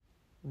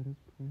Let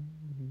us pray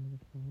in the name of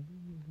the Father,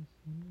 and of the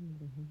Son, and of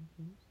the Holy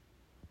Ghost.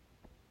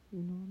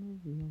 In honor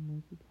of the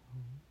Almighty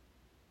Power,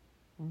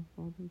 our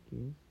Father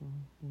gives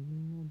our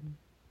Holy Mother.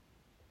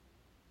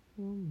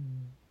 Hail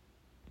Mary,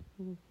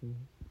 full of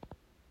grace,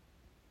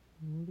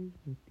 the Lord is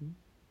with thee.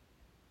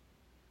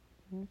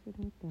 Blessed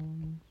art thou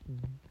amongst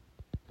women,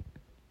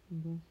 and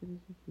blessed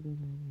is the fruit of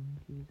thy womb,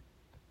 Jesus.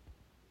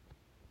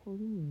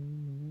 Holy Mary,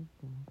 Mother of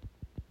God,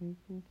 pray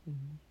for us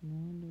sinners,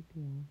 now and at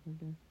the hour of our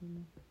death.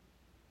 Amen.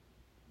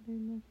 By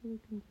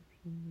Immaculate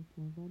Conception, make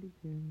my body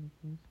pure, and make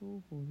my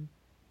soul holy.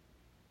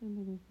 My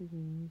Mother,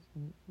 preserve me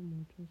sight from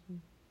mortal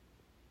sin.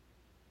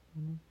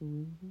 Grant us the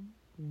wisdom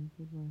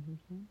granted by her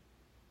Son.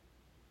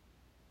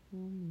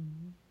 Hail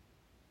Mary,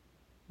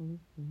 full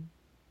of grace,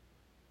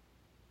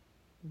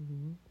 the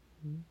Lord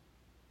is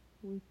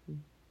with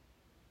thee.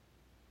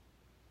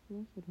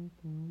 Blessed art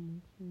thou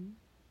amongst women,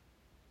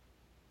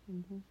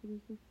 and blessed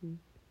is the fruit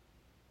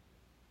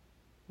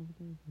of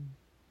thy womb,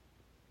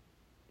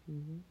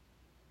 Jesus.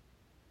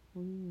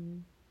 Holy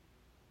Mary,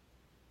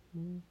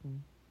 Mother of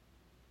God,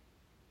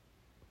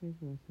 pray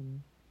for us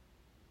sinners,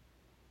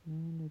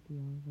 now and at the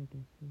hour of our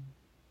death. Amen.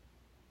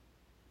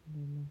 By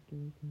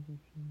Immaculate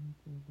Conception,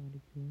 make my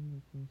body pure, and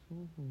make my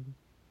soul holy.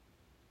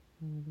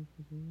 My Mother,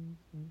 preserve me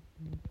sight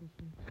from mortal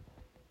sin.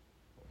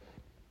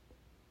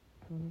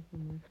 God of the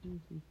mercy,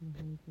 receive from the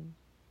Holy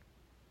Ghost.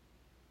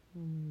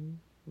 Hail Mary,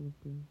 full of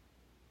grace,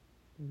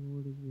 the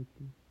Lord is with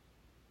thee.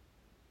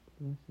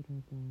 Blessed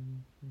art thou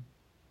amongst men,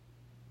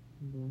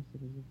 and blessed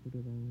is the fruit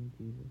of thy womb,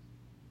 Jesus.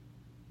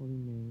 Holy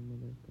Mary,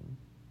 Mother of God,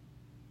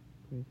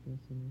 pray for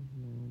us sinners,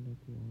 now and at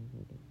the hour of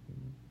our death.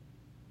 Amen.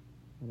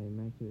 By thy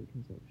Immaculate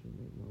Conception,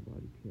 make my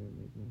body pure, and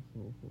make my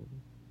soul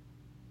holy.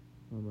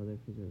 My Mother,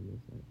 preserve me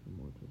sight from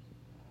mortal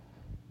sin.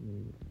 In the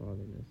name of the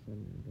Father, and the Son,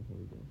 and of the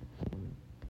Holy Ghost. Amen.